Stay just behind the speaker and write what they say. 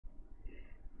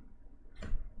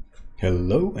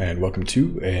Hello and welcome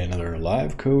to another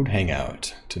live code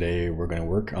hangout. Today we're going to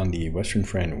work on the Western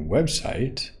Friend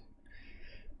website.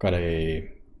 Got a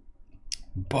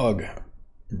bug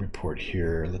report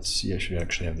here. Let's see, I should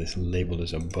actually have this labeled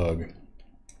as a bug.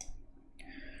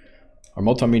 Our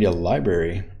multimedia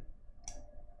library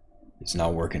is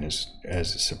not working as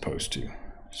it's supposed to.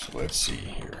 So let's see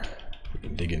here. We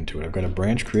can dig into it. I've got a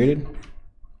branch created.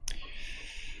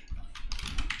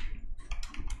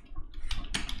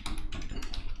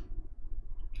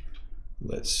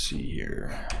 Let's see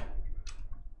here.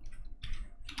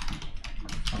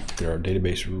 Get our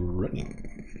database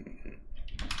running.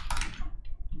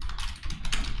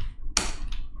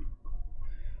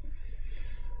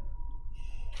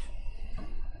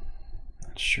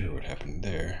 Not sure what happened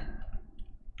there.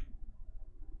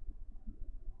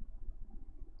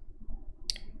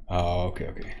 Oh,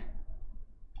 okay.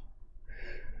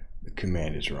 The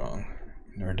command is wrong.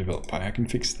 In our develop py, I can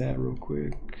fix that real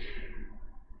quick.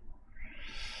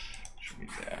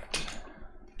 That.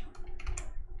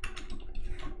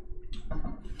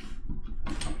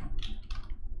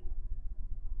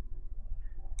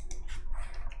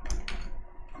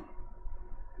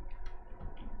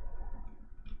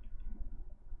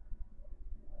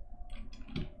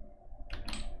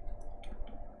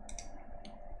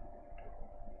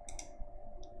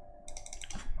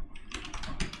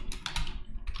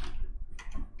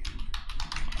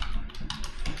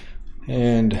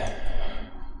 And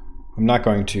I'm not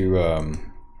going to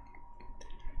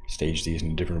stage these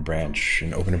in a different branch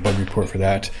and open a bug report for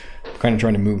that. I'm kind of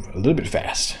trying to move a little bit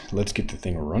fast. Let's get the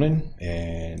thing running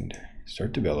and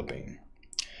start developing.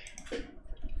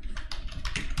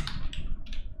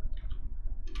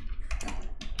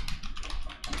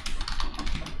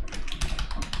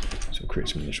 So create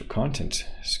some initial content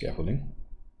scaffolding.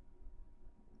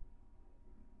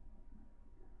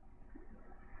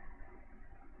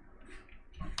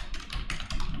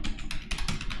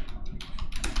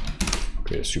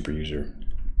 Create a super user.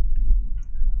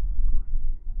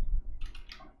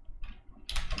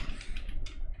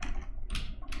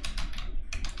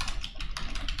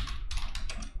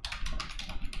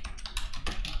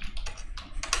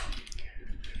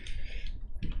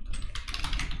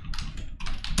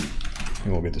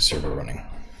 And we'll get the server running.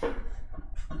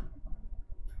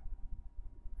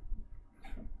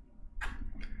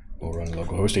 We'll run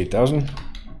localhost 8000.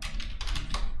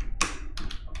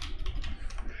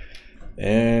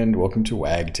 And welcome to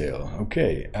Wagtail.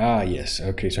 Okay, yes,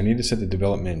 okay, so I need to set the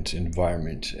development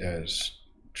environment as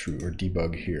true or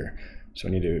debug here. So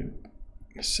I need to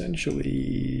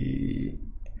essentially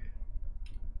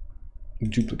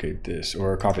duplicate this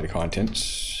or copy the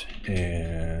contents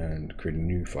and create a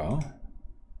new file.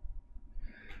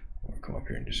 Or come up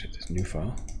here and just hit this new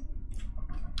file.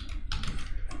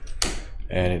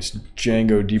 And it's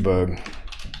Django debug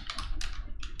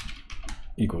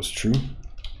equals true.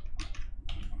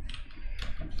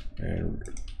 And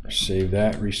save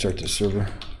that, restart the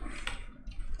server.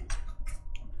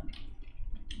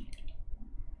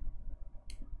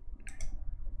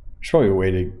 There's probably a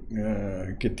way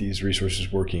to get these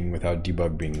resources working without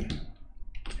debug being,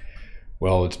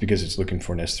 well, it's because it's looking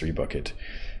for an S3 bucket.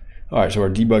 All right, so our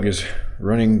debug is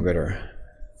running. We've got our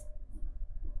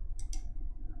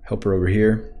helper over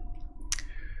here.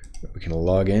 We can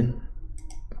log in.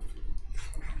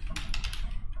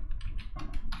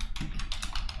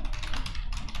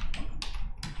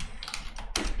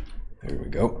 There we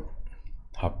go.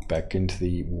 Hop back into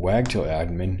the Wagtail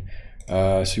admin.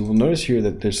 So you will notice here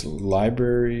that this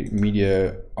library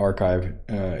media archive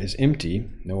is empty,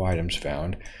 no items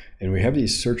found, and we have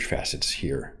these search facets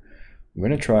here. I'm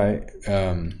going to try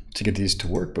to get these to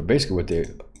work, but basically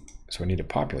so I need to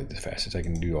populate the facets. I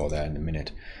can do all that in a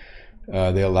minute.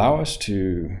 They allow us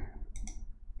to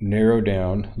narrow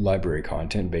down library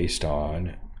content based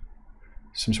on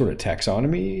some sort of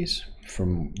taxonomies.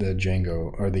 From the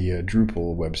Django or the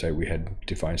Drupal website, we had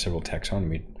defined several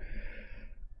taxonomy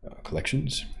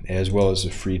collections, as well as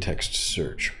a free text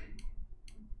search.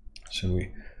 So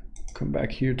we come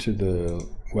back here to the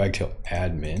Wagtail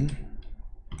admin,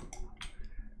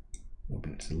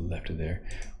 open it to the left of there,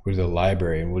 go to the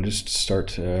library, and we'll just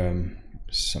start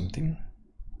something.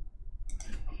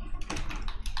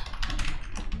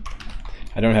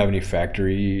 I don't have any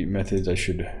factory methods. I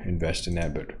should invest in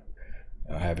that, but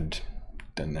I haven't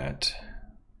done that.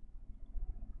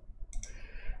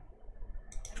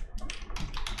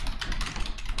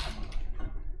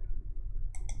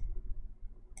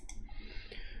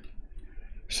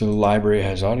 So the library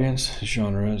has audience,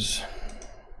 genres.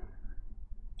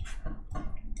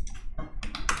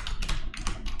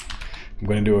 I'm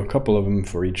going to do a couple of them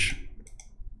for each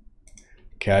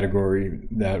category.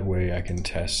 That way I can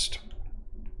test.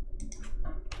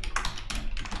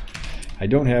 I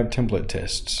don't have template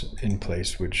tests in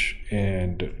place,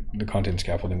 and the content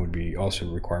scaffolding would be also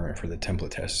a requirement for the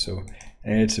template test. So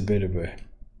it's a bit of a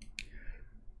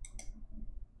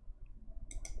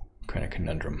kind of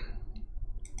conundrum.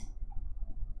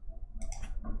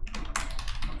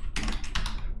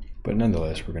 But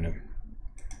nonetheless, we're going to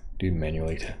do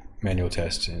manual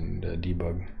tests and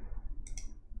debug.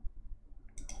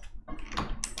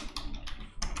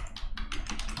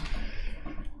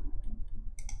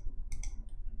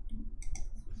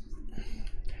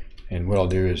 And what I'll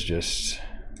do is just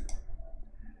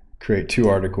create 2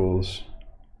 articles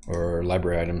or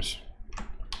library items.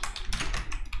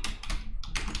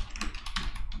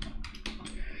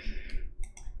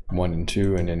 One and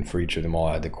 2, and then for each of them I'll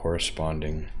add the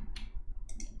corresponding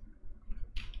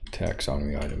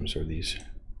taxonomy items, or these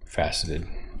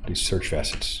search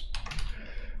facets,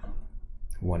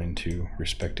 1 and 2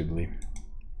 respectively.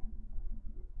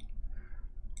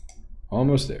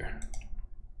 Almost there.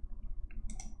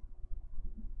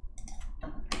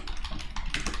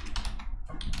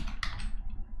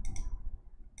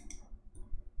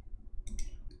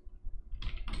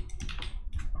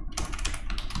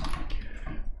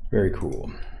 Very cool.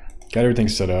 Got everything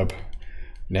set up.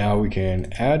 Now we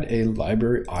can add a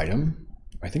library item.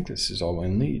 I think this is all I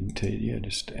need to,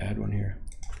 just add one here.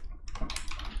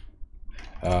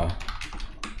 Let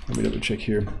me double check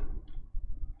here.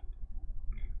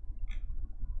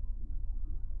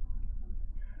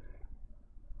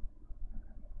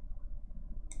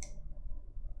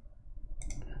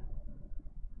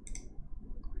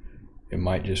 It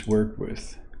might just work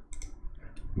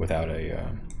without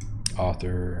a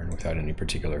author and without any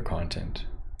particular content.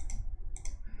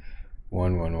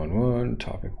 1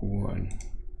 topic 1.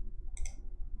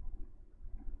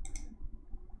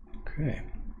 Okay.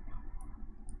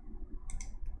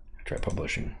 Try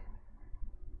publishing.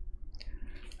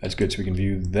 That's good, so we can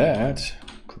view that.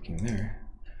 Clicking there.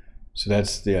 So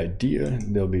that's the idea.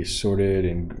 They'll be sorted,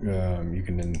 and you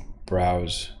can then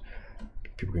browse.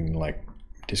 People can like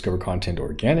discover content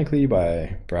organically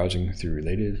by browsing through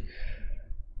related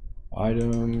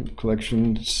item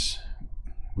collections.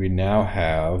 We now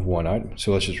have 1 item,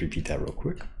 so let's just repeat that real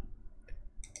quick.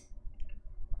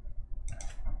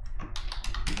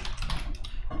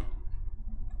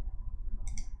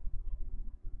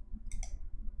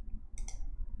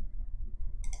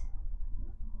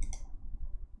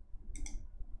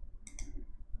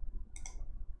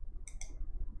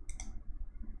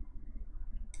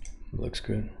 Looks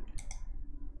good.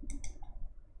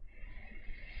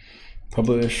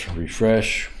 Publish,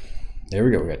 refresh. There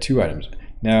we go, we got 2 items.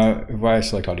 Now, if I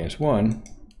select audience 1,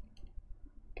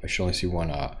 I should only see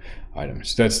 1 item.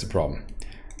 So that's the problem.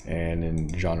 And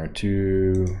in genre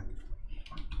 2,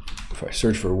 if I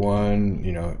search for 1,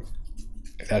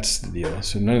 that's the deal.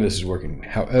 So none of this is working.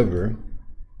 However,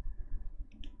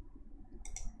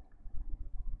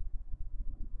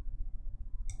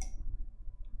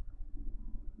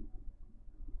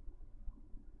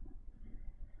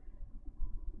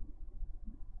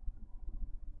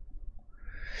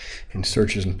 in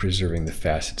searches and preserving the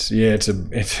facets. Yeah, it's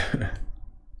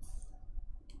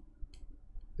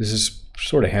this is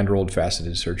sort of hand-rolled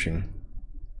faceted searching,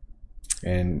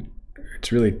 and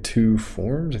it's really 2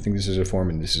 forms. I think this is a form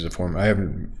and this is a form. I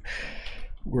haven't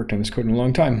worked on this code in a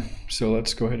long time, so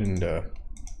let's go ahead and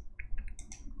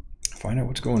find out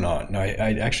what's going on. Now,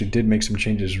 I actually did make some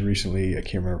changes recently. I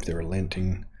can't remember if they were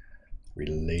linting,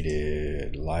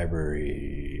 related,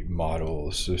 library,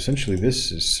 models. So essentially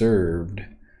this is served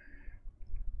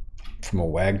from a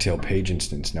Wagtail page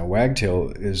instance. Now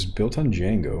Wagtail is built on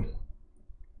Django,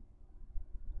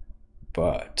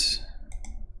 but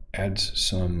adds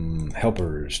some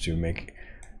helpers to make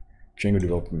Django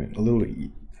development a little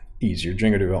easier.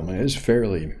 Django development is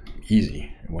fairly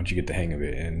easy once you get the hang of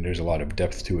it, and there's a lot of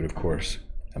depth to it, of course.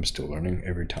 I'm still learning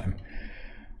every time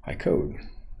I code.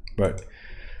 But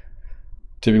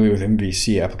typically with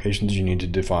MVC applications, you need to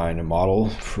define a model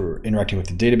for interacting with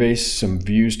the database, some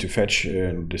views to fetch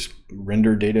and just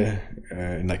render data,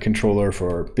 and that controller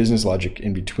for business logic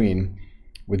in between.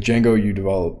 With Django, you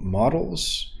develop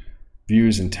models,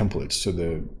 views, and templates. So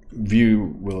the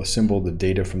view will assemble the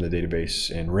data from the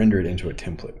database and render it into a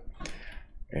template.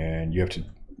 And you have to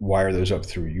wire those up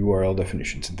through URL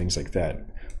definitions and things like that.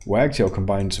 Wagtail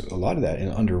combines a lot of that in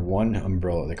under one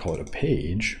umbrella. They call it a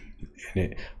page. And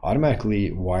it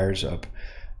automatically wires up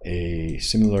a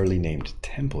similarly named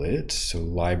template. So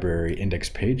library index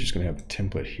page is going to have a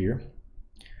template here.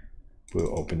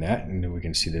 We'll open that and then we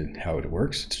can see how it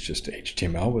works. It's just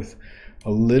HTML with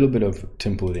a little bit of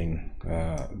templating,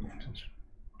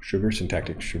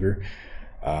 syntactic sugar.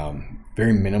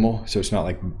 Very minimal, so it's not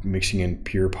like mixing in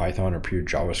pure Python or pure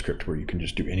JavaScript where you can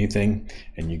just do anything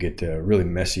and you get really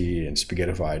messy and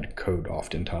spaghettified code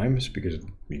oftentimes because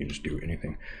you can just do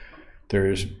anything.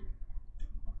 There's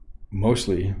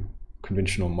mostly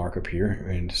conventional markup here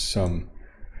and some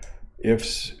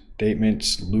ifs,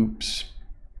 statements, loops,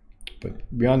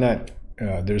 but beyond that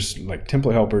there's like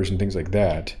template helpers and things like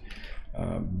that,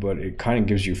 but it kind of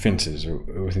gives you fences or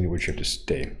within which you have to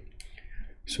stay.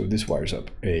 So this wires up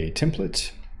a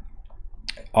template,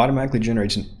 automatically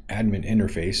generates an admin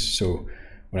interface. So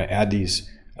when I add these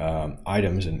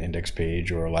items, an index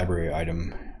page or a library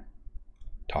item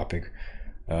topic,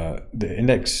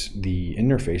 the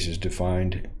interface is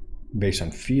defined based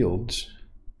on fields,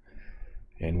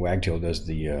 and Wagtail does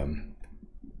the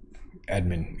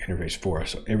admin interface for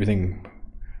us. So everything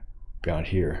beyond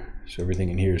here, so everything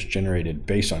in here is generated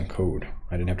based on code.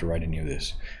 I didn't have to write any of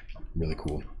this. Really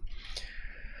cool.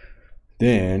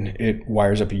 Then it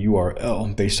wires up a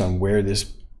URL based on where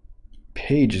this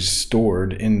page is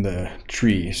stored in the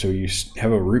tree. So you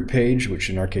have a root page, which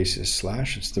in our case is /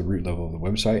 it's the root level of the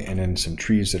website, and then some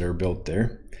trees that are built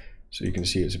there. So you can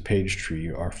see it's a page tree.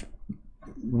 Our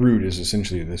root is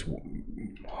essentially this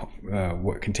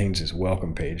what contains this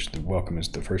welcome page. The welcome is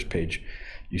the first page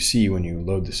you see when you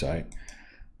load the site.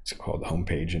 It's called the home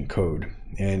page in code.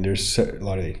 And there's a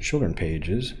lot of the children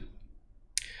pages.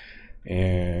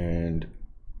 And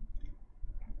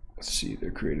let's see, they're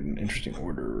created in interesting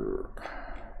order.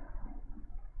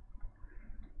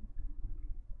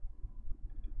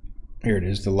 Here it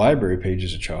is. The library page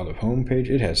is a child of home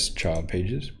page. It has child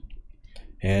pages,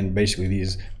 and basically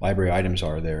these library items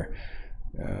are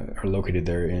located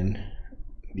there in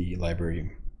the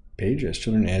library page as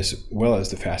children, as well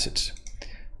as the facets,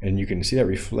 and you can see that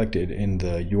reflected in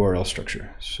the URL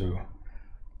structure. So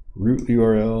root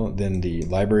URL, then the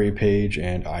library page,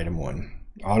 and item 1.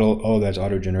 All of that's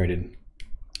auto-generated.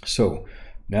 So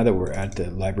now that we're at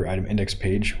the library item index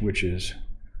page, which is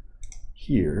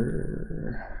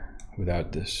here,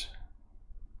 without this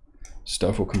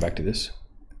stuff, we'll come back to this.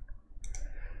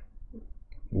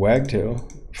 Wagtail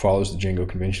follows the Django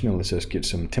convention and lets us get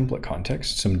some template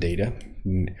context, some data.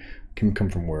 Can come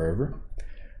from wherever.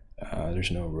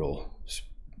 There's no real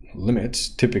limits.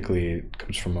 Typically it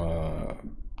comes from a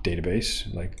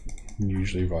database, like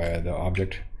usually via the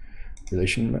object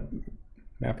relation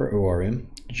mapper, ORM,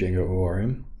 Django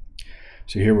ORM.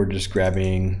 So here we're just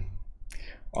grabbing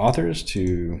authors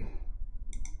to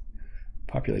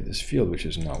populate this field, which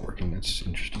is not working. That's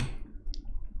interesting.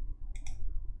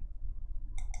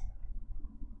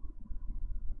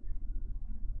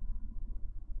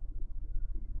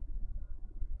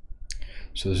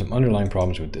 So there's some underlying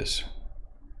problems with this.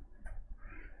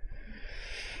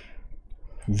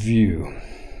 View.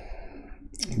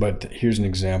 But here's an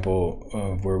example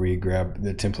of where we grab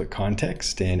the template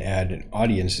context and add an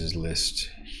audiences list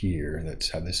here. That's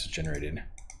how this is generated.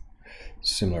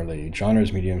 Similarly,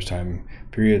 genres, mediums, time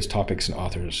periods, topics, and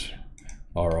authors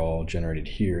are all generated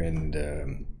here, and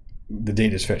the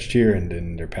data is fetched here, and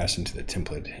then they're passed into the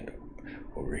template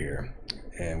over here.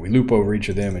 And we loop over each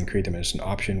of them and create them as an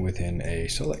option within a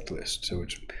select list. So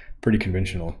it's pretty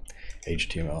conventional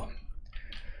HTML.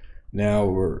 Now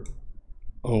we're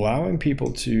allowing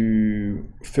people to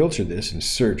filter this and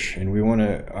search, and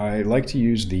I like to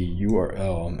use the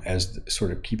URL as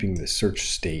sort of keeping the search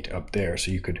state up there,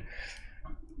 so you could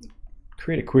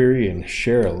create a query and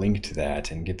share a link to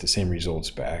that and get the same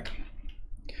results back,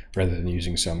 rather than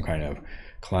using some kind of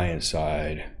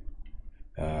client-side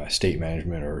state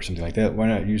management or something like that. Why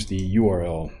not use the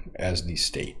URL as the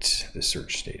state, the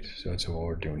search state? So that's what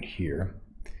we're doing here.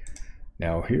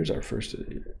 Now here's our first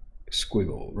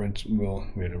squiggle. Red, well,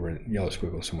 we had a red, yellow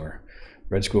squiggle somewhere.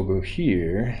 Red squiggle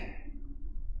here.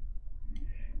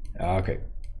 Okay,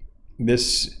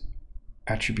 this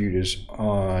attribute is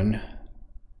on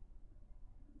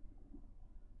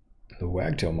the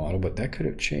Wagtail model, but that could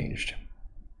have changed.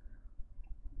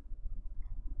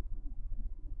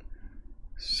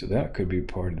 So that could be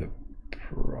part of the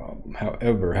problem.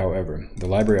 However, the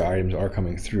library items are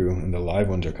coming through and the live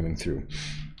ones are coming through.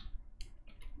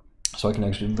 So I can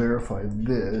actually verify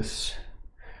this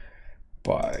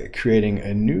by creating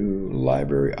a new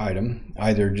library item,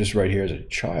 either just right here as a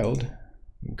child,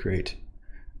 and create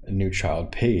a new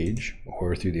child page,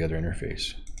 or through the other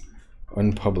interface.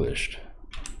 Unpublished.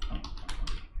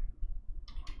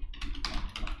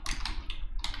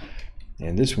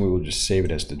 And this one we will just save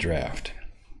it as the draft.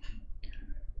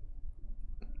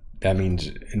 that means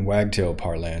in Wagtail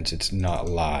parlance, it's not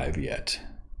live yet.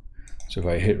 So if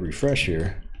I hit refresh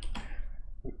here,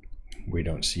 we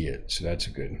don't see it. So that's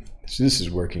good. So this is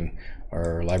working.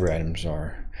 Our library items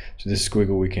are. So this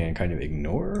squiggle we can kind of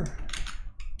ignore.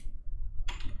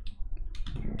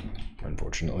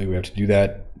 Unfortunately, we have to do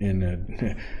that in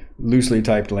a loosely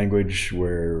typed language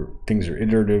where things are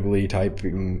iteratively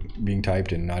being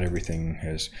typed and not everything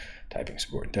has typing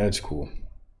support. That's cool.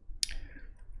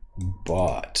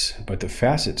 But the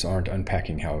facets aren't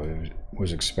unpacking how I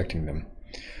was expecting them.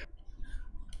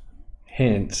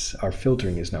 Hence, our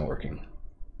filtering is not working.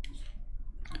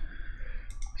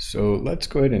 So let's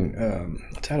go ahead and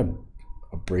let's add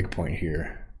a breakpoint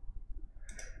here.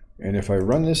 And if I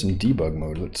run this in debug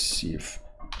mode, let's see if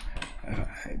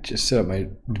I just set up my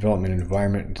development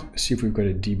environment and see if we've got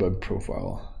a debug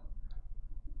profile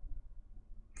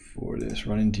for this.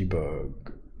 Run in debug,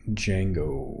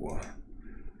 Django.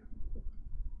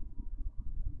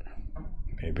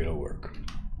 Maybe it'll work.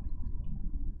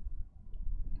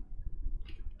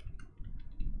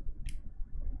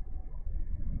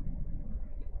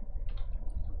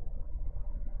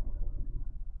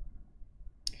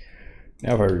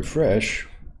 Now if I refresh,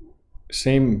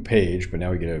 same page, but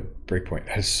now we get a breakpoint.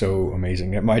 That's so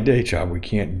amazing. At my day job, we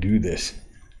can't do this.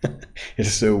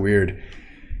 It's so weird.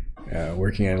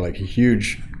 Working at like a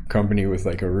huge company with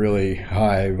like a really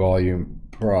high volume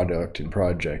product and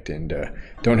project, and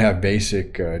don't have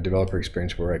basic developer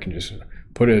experience where I can just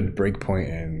put a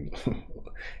breakpoint and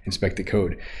inspect the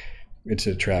code. It's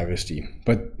a travesty,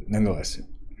 but nonetheless,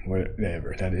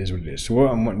 whatever, that is what it is. So what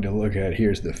I'm wanting to look at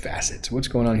here is the facets. What's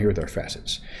going on here with our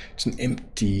facets? It's an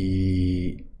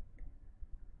empty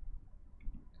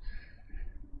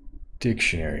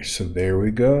dictionary. So there we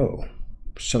go.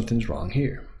 Something's wrong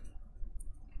here.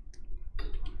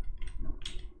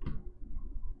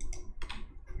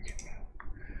 Okay.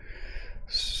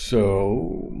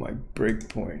 So my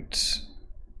breakpoints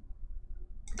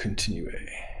continue.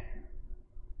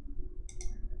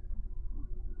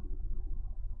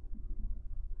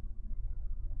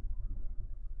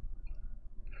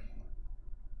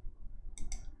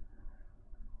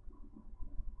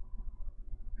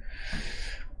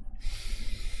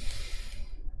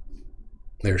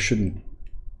 There shouldn't.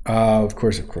 Of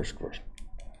course.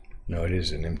 No, it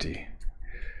is an empty.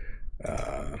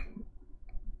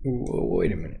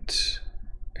 Wait a minute.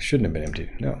 It shouldn't have been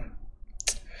empty. No.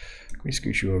 Let me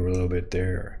scoot you over a little bit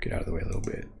there, or get out of the way a little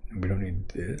bit. We don't need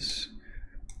this.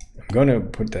 I'm going to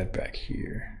put that back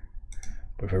here.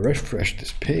 But if I refresh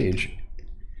this page,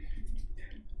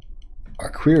 our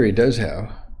query does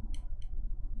have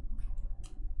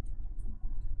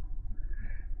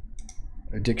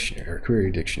a dictionary. Our query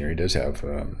dictionary does have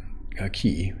a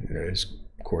key that is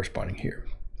corresponding here.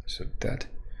 So that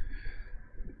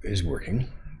is working,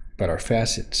 but our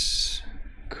facets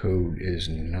code is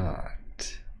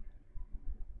not.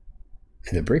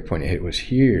 And the breakpoint I hit was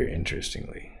here,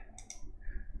 interestingly.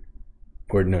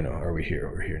 Or no, are we here?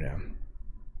 Over here now.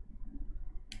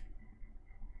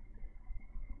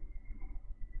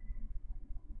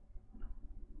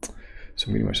 So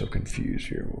I'm getting myself confused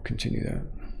here. We'll continue that.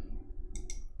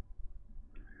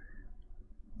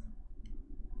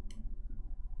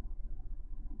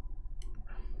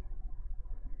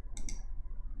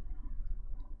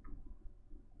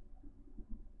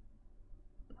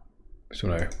 So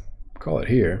when I call it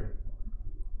here,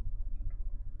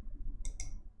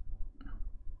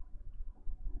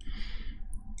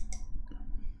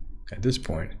 at this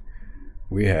point,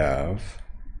 we have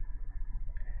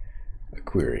a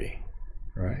query,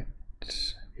 right?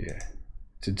 It's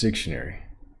a dictionary.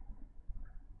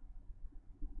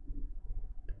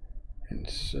 And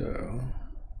so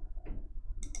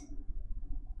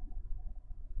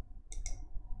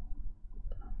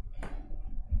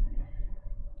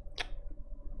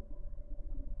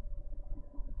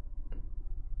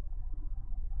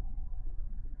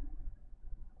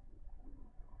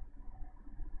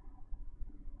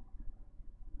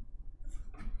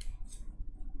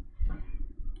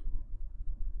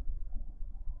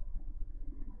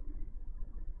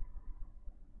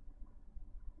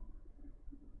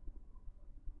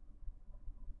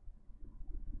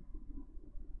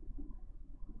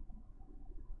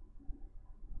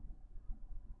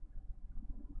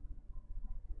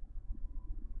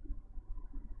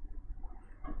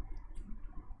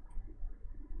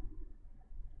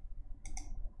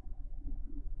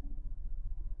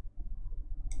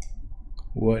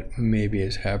what maybe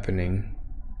is happening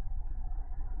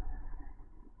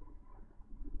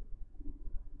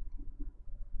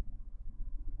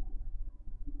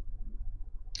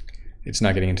it's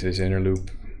not getting into this inner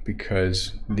loop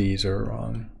because these are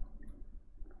wrong.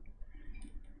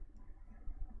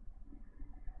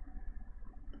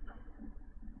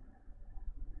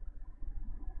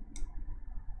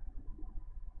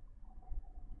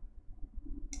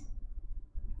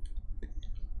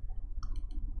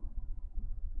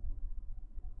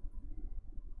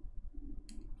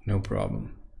 No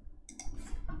problem.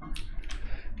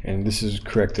 And this is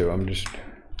correct though.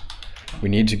 We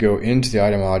need to go into the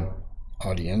item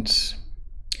audience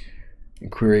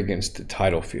and query against the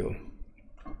title field.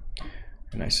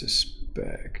 And I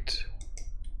suspect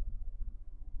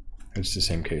it's the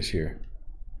same case here.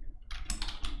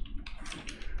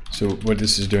 So what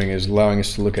this is doing is allowing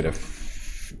us to look at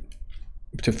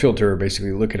to filter,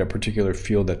 basically look at a particular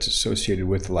field that's associated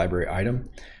with the library item,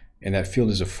 and that field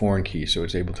is a foreign key, so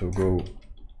it's able to go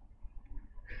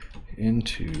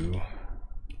into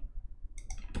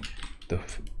the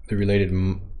related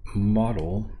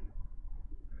model.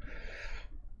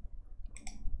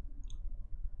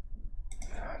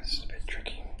 This is a bit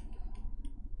tricky.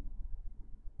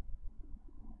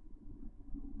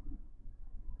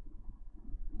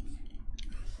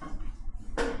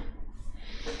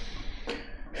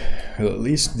 Well, at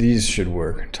least these should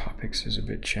work. Topics is a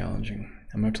bit challenging.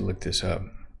 I'm gonna have to look this up.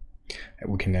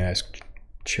 We can ask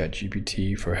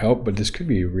ChatGPT for help, but this could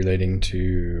be relating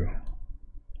to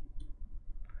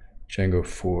Django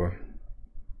 4.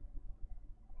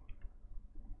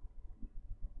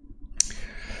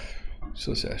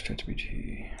 So let's ask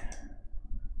ChatGPT.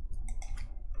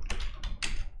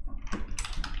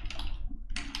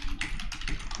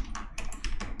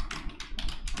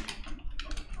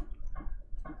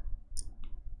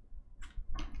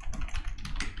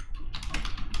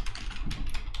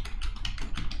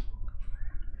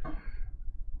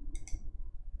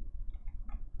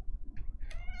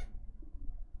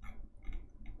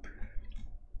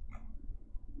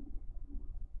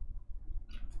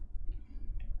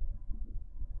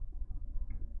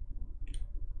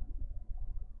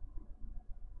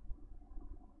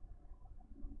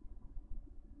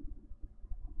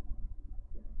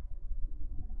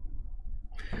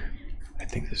 I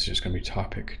think this is just going to be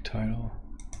topic title.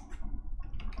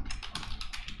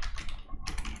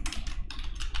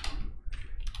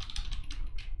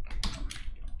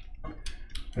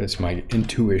 That's my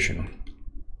intuition.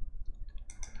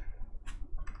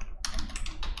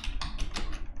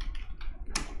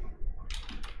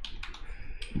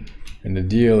 And the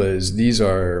deal is these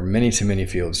are many-to-many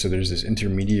fields. So there's this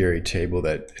intermediary table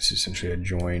that is essentially a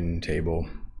join table.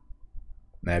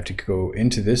 And I have to go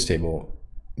into this table,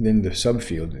 then the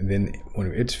subfield, and then one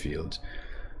of its fields.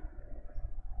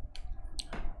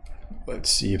 Let's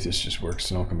see if this just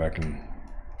works, and I'll come back and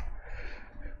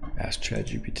ask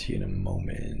ChatGPT in a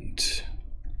moment.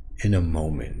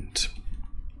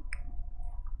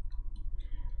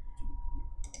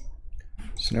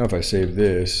 So now if I save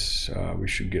this, we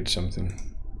should get something.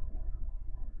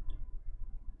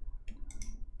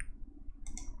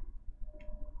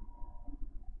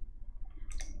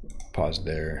 Pause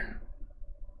there.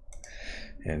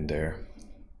 And there.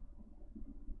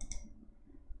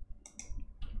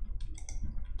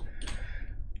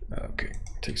 Okay,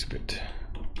 takes a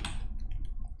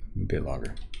bit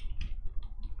longer.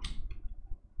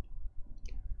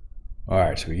 All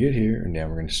right, so we get here, and now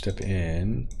we're going to step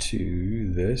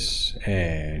into this,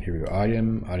 and here we go,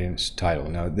 item, audience, title.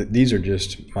 Now these are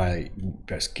just my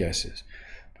best guesses,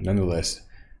 but nonetheless,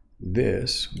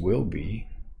 this will be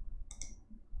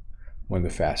one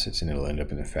of the facets, and it'll end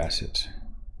up in the facets.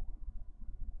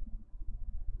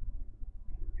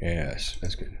 Yes,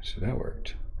 that's good. So that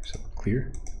worked. So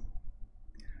clear.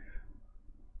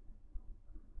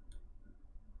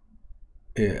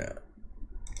 Yeah.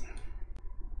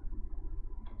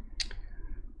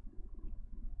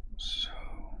 So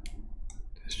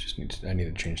this just needs, I need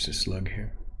to change the slug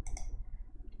here.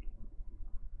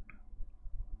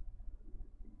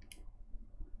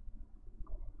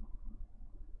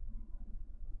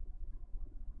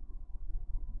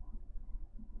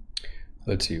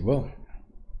 Let's see, well.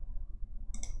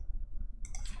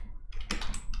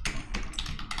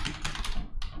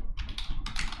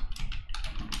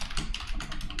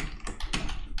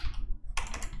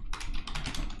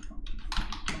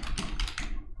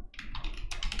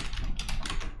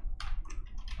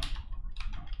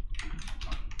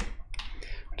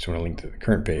 I just want to link to the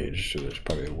current page, so there's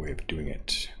probably a way of doing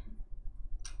it.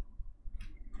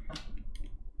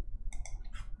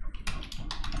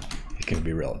 It can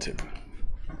be relative.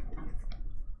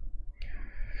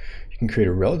 You can create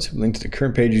a relative link to the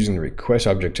current page using the request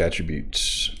object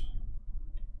attributes.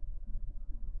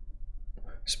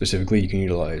 Specifically, you can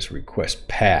utilize request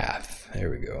path. There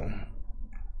we go.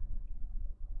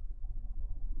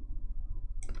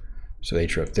 So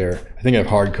href there. I think I've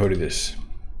hard coded this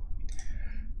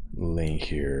link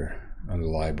here on the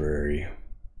library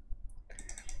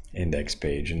index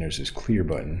page, and there's this clear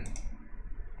button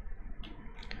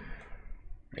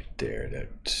right there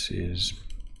that is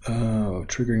Oh,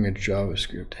 triggering a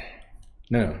JavaScript.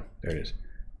 No, there it is.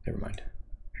 Never mind.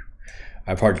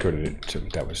 I've hard-coded it, so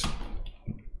that was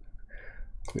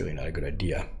clearly not a good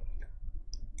idea.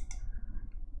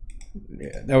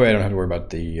 Yeah, that way I don't have to worry about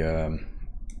the...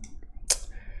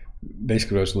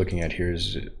 basically what I was looking at here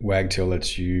is Wagtail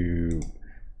lets you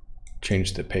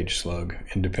change the page slug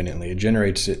independently. It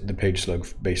generates the page slug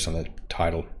based on the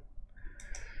title.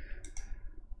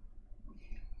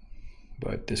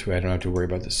 But this way I don't have to worry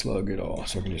about the slug at all.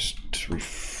 So I can just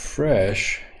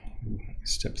refresh,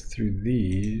 step through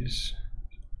these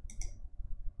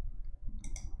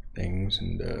things,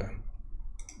 and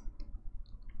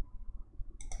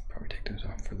probably take those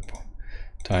off for the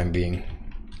time being.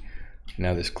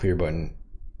 Now this clear button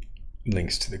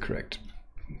links to the correct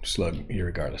slug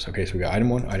irregardless. Okay, so we got item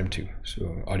 1, item 2.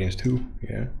 So audience 2,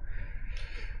 yeah.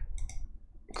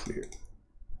 Clear.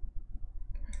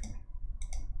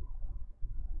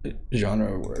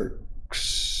 Genre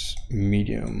works.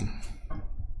 Medium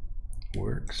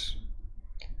works.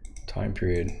 Time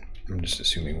period, I'm just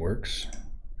assuming works.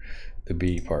 The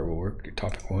B part will work.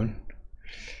 Topic 1.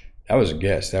 That was a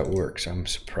guess. That works. I'm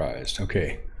surprised.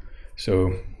 Okay,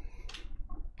 so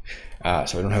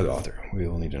so I don't have the author. We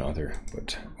will need an author,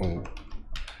 but let's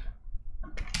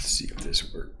see if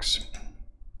this works.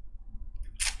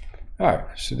 All right,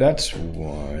 so that's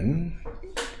one.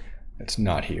 That's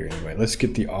not here anyway. Let's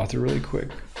get the author really quick.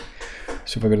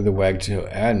 So if I go to the Wagtail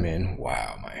admin,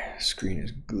 wow, my screen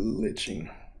is glitching.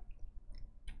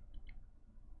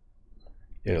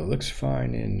 Yeah, it looks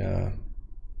fine in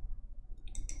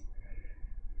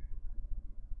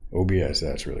OBS.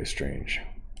 That's really strange.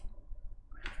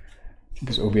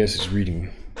 Because OBS is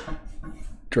reading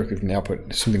directly from the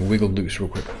output. Something wiggled loose real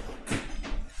quick.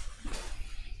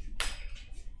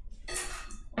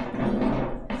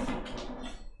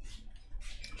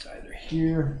 It's either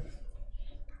here.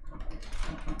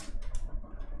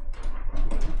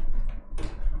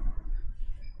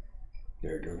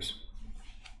 There it goes.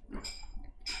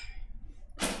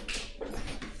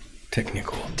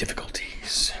 Technical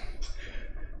difficulties.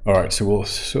 All right, so we'll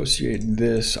associate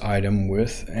this item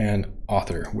with an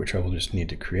author, which I will just need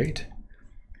to create.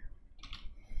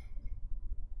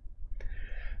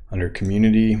 Under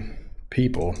community,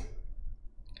 people,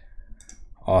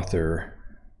 author,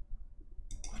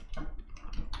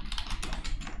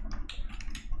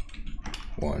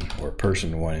 one, or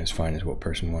person one is fine as well,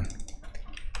 person one.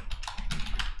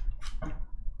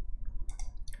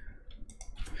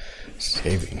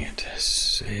 Saving it,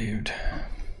 saved.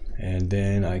 And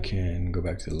then I can go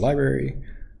back to the library,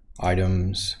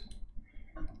 items,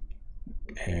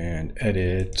 and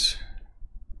edit.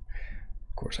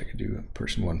 Of course, I could do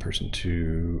person one, person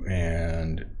two,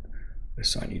 and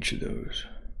assign each of those.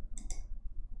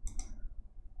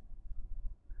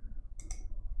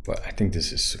 But I think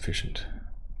this is sufficient.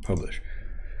 Publish.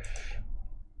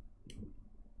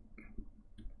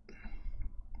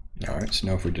 All right, so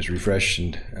now if we just refresh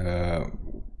and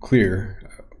clear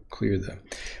the,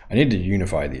 I need to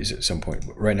unify these at some point,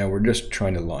 but right now we're just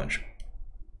trying to launch.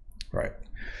 Right,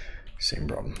 same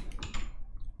problem.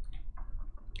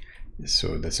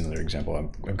 So that's another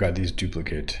example. I've got these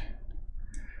duplicate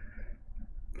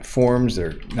forms.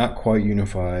 They're not quite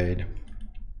unified.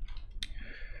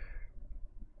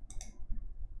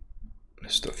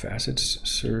 Just the facets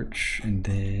search, and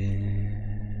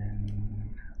then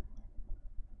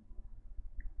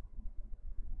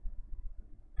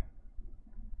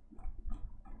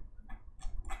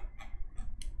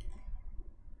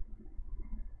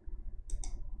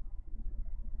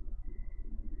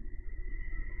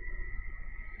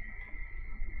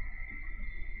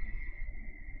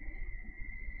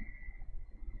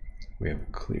we have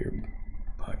a clear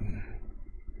button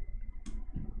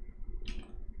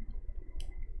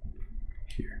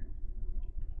here.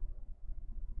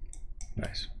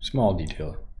 Nice, small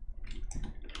detail.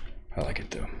 I like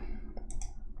it though.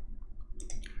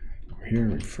 Over here,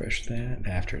 refresh that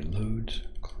after it loads.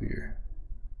 Clear.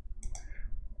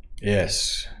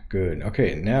 Yes, good.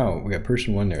 Okay, now we got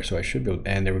person one there, so I should be able,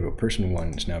 and there we go. Person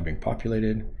one is now being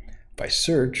populated. If I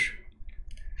search,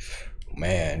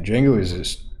 man, Django is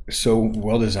just so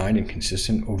well designed and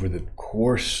consistent over the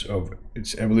course of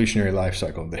its evolutionary life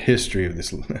cycle, the history of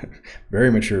this very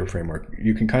mature framework.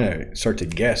 You can kind of start to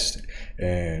guess,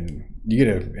 and you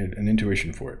get an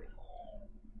intuition for it.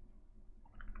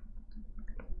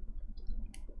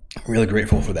 I'm really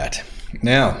grateful for that.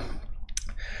 Now,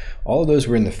 all of those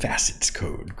were in the facets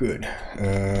code. Good.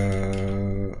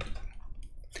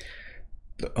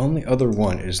 The only other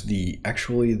one is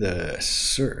actually the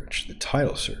search, the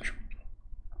title search.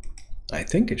 I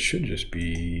think it should just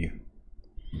be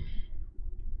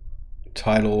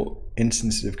title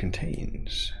insensitive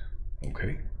contains.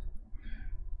 Okay.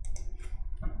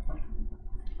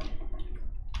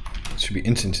 It should be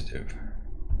insensitive.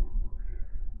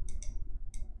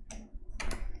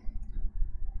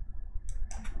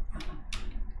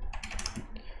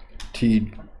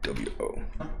 TWO.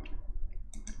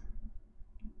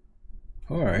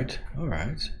 All right.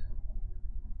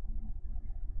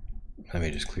 Let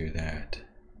me just clear that.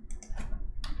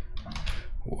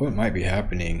 What might be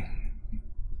happening?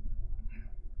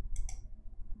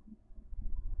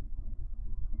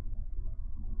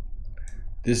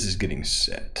 This is getting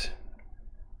set.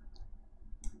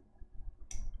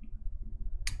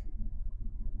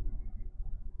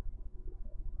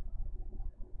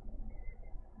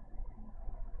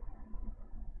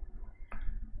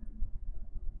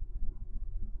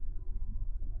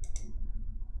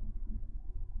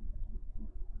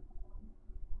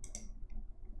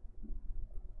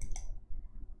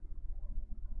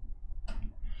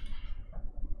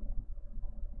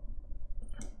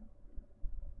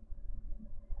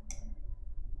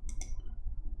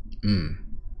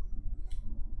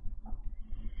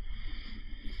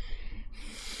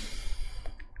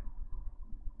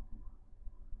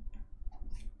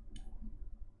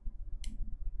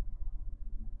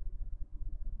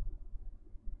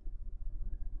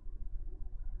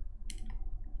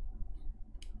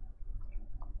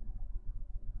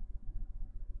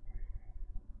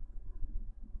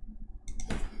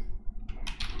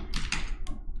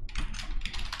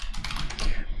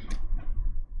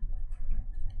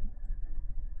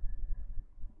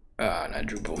 Not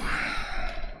Drupal.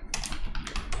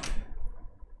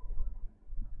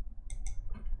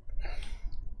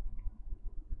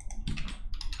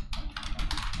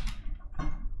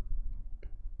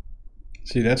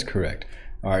 See, that's correct.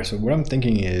 All right, so what I'm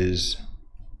thinking is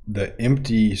the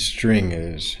empty string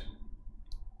is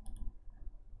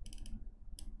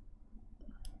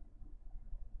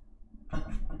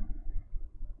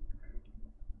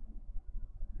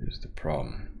the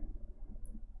problem.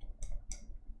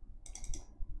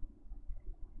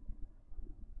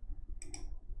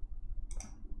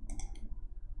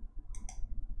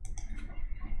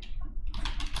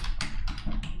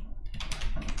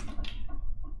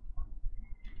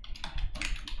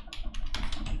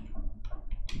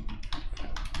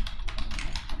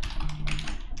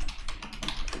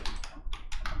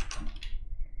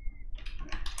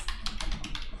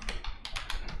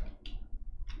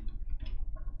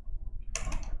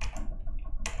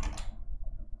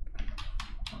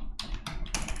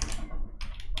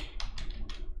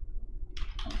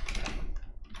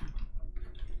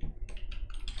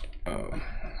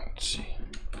 Let's see.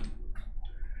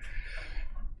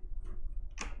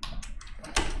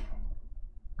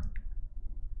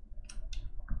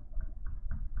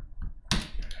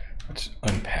 Let's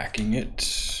unpacking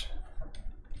it.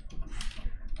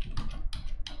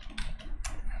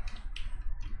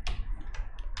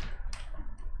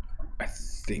 I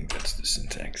think that's the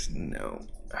syntax. No.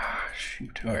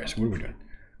 Shoot. All right, so what are we doing?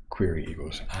 Query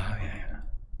equals. Yeah.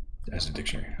 That's the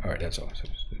dictionary. All right, that's all. So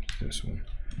this one.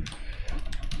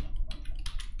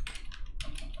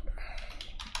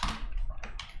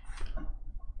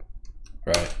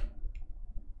 Right.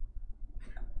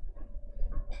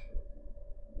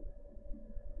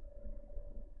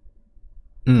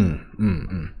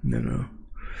 No.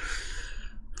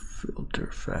 Filter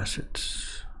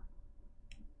facets.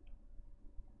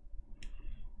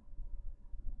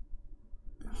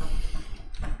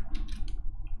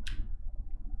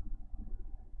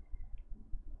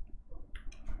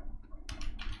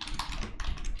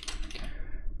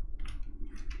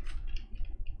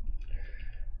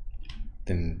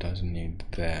 Then doesn't need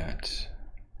that.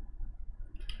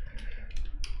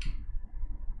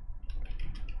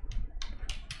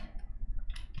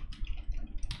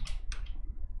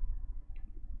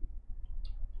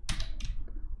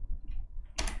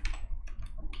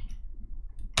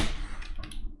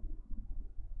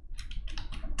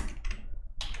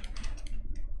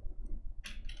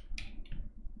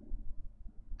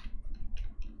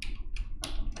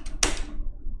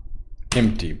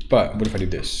 Empty, but what if I do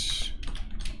this?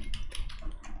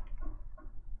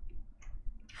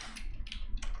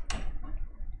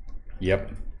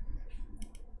 Yep.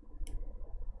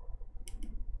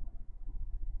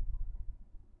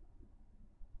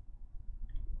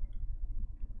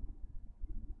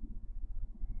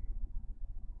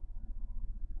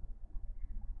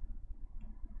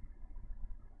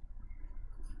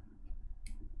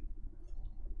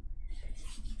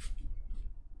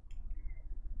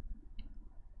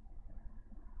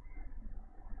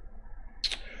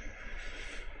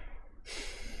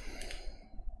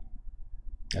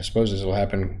 I suppose this will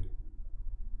happen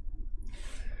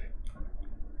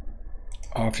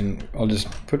often. I'll just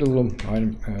put a little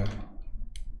item.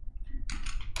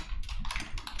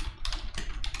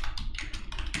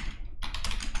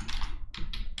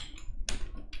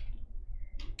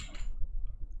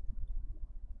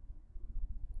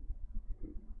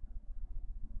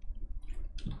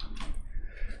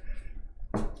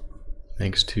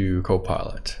 Thanks to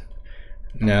Copilot.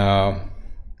 Now,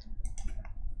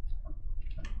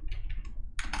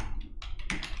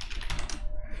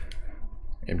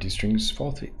 empty strings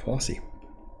faulty.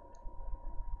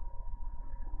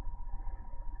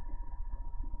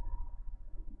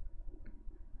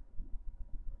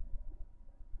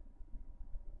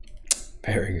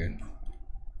 Very good.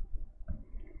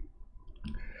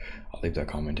 I'll leave that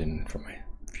comment in for my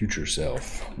future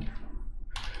self.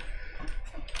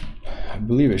 I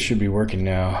believe it should be working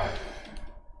now.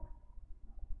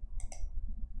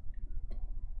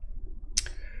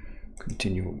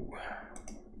 Continue.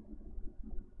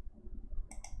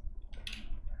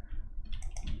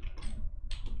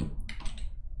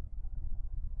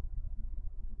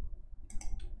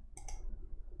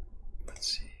 Let's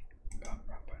see.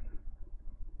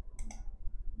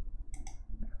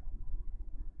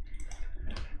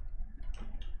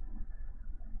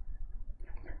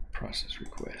 Process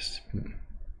request.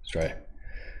 Let's try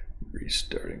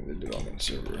restarting the development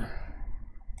server.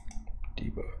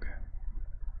 Debug.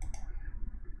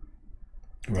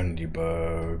 Run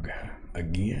debug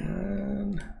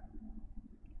again.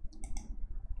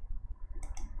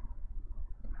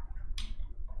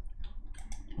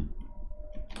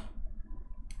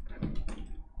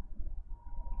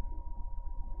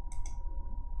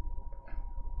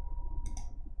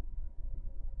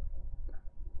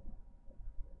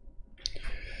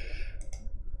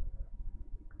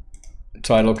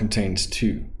 Title contains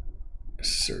 2.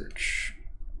 Search.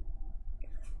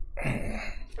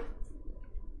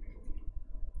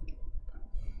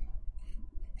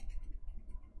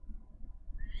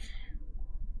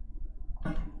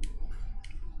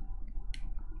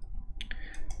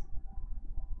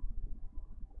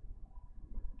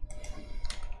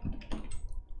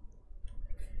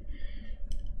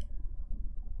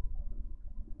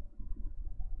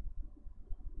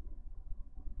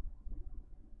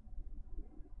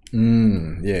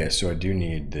 Yeah, so I do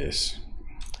need this,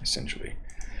 essentially.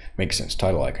 Makes sense.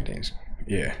 Title I contains.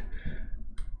 Yeah.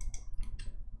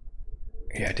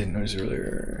 Yeah, I didn't notice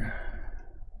earlier.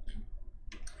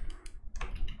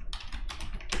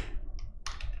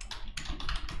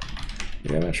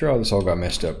 Yeah, I'm not sure how this all got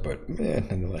messed up, but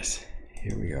nonetheless,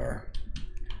 here we are.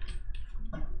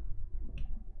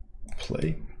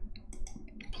 Play.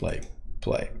 Play.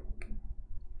 Play.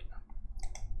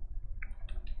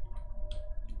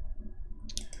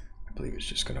 I believe it's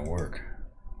just going to work.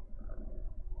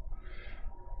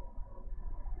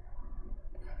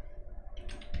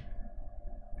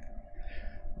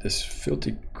 This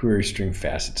filter query string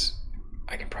facets,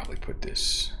 I can probably put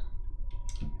this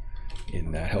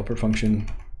in that helper function.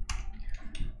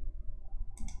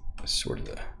 Sort of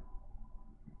the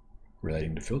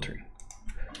relating to filtering.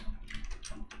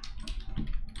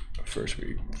 First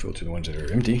we filter the ones that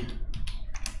are empty.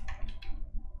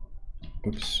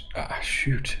 Oops,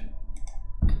 shoot.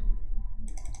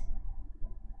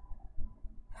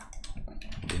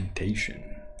 Indentation.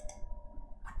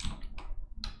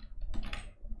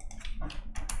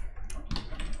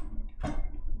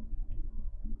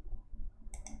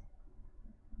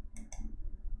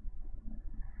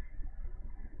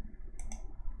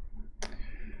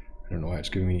 I don't know why it's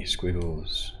giving me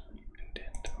squiggles.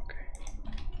 Indent, okay.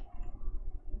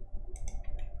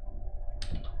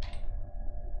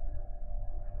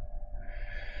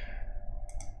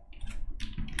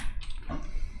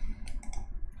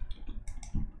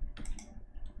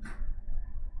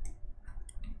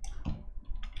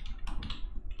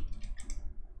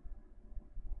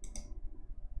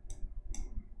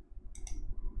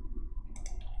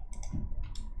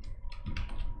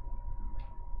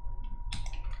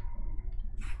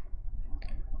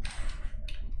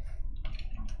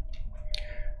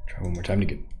 One more time to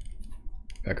get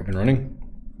back up and running.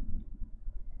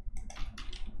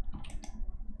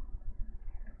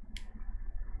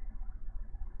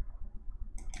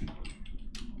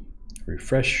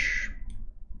 Refresh.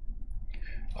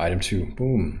 Item 2.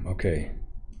 Boom. Okay.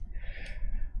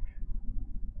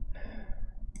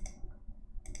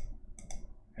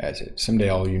 That's it.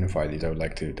 Someday I'll unify these. I would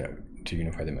like to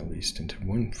unify them at least into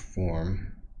one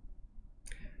form.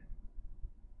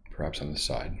 Perhaps on the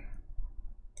side.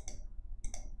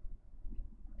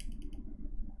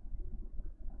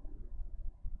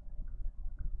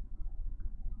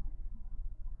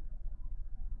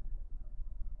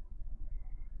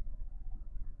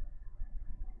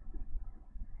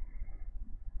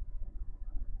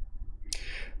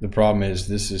 The problem is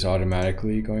this is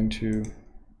automatically going to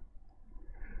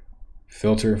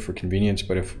filter for convenience,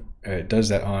 but if it does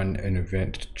that on an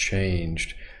event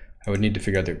changed, I would need to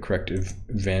figure out the correct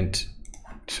event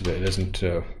so that it doesn't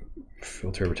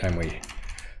filter every time we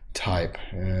type.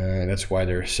 That's why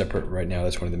they're separate right now.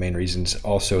 That's one of the main reasons.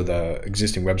 Also, the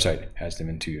existing website has them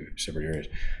in two separate areas.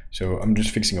 So I'm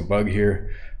just fixing a bug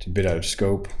here. It's a bit out of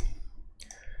scope.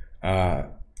 And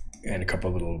a couple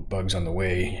of little bugs on the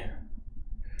way.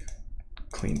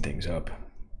 Clean things up.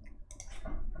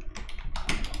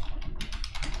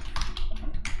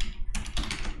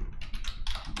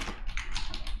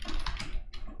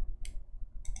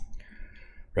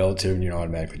 Relative,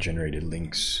 automatically generated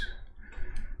links.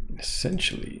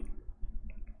 Essentially,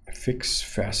 fix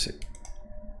facet.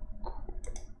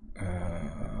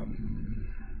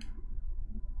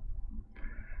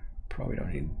 Probably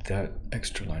don't need that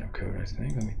extra line of code, I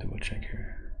think. Let me double check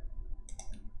here.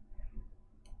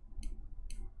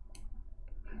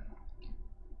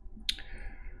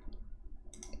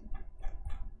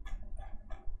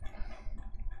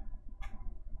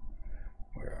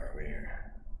 Where are we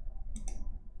here?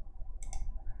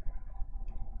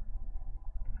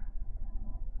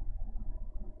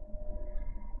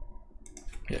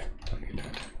 Yeah, don't need that.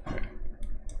 All right.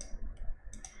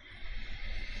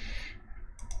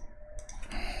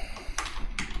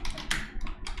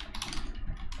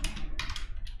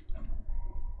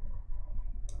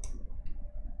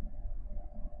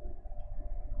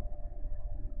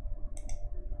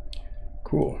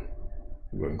 Cool.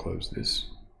 We'll go ahead and close this.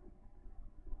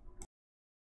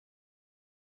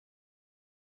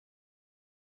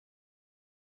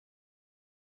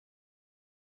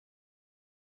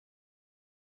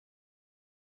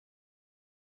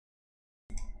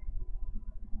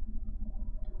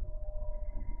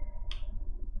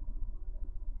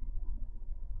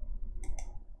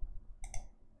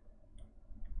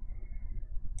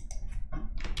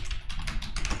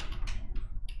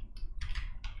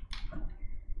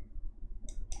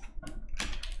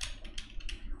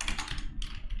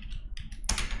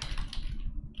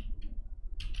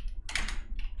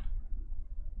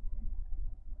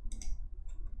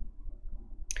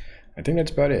 I think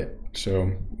that's about it.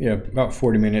 So yeah, about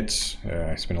 40 minutes.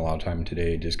 I spent a lot of time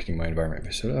today just getting my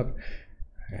environment set up.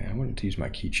 I wanted to use my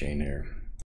keychain here.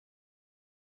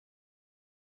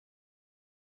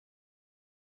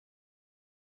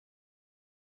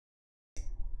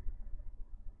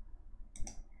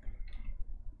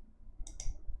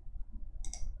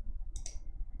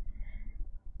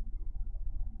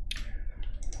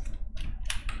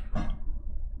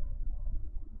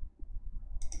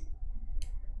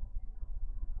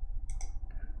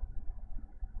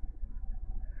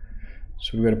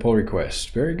 So we got a pull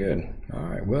request. Very good. All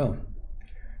right, well,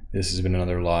 this has been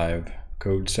another live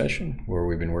code session where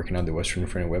we've been working on the Western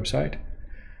Front website,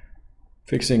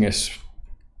 fixing a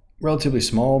relatively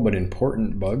small but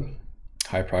important bug,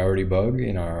 high priority bug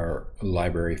in our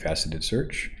library faceted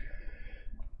search.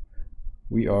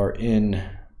 We are in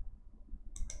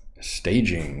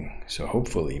staging, so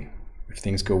hopefully if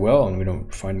things go well and we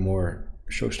don't find more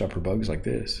showstopper bugs like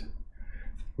this,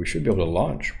 we should be able to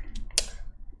launch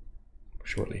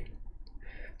shortly.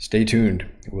 Stay tuned.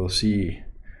 We'll see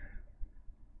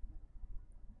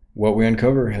what we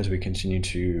uncover as we continue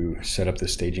to set up the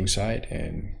staging site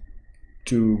and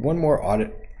do one more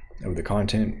audit of the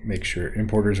content, make sure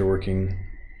importers are working,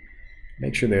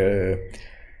 make sure the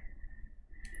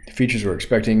features we're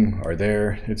expecting are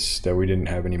there. It's that we didn't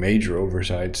have any major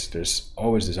oversights. There's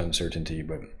always this uncertainty,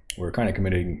 but we're kind of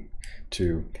committing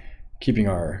to keeping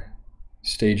our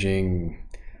staging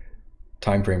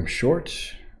time frame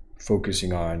short,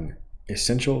 focusing on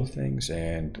essential things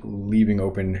and leaving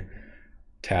open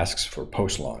tasks for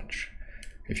post-launch.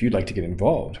 If you'd like to get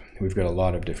involved, we've got a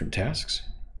lot of different tasks.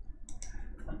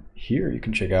 Here you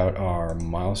can check out our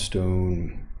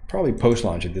milestone. Probably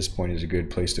post-launch at this point is a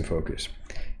good place to focus.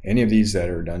 Any of these that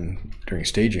are done during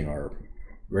staging are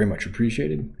very much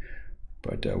appreciated,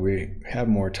 but we have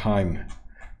more time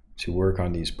to work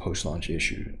on these post-launch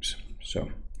issues. So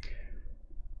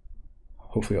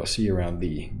hopefully I'll see you around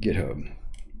the GitHub.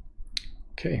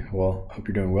 Okay, well, hope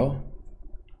you're doing well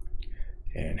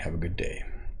and have a good day.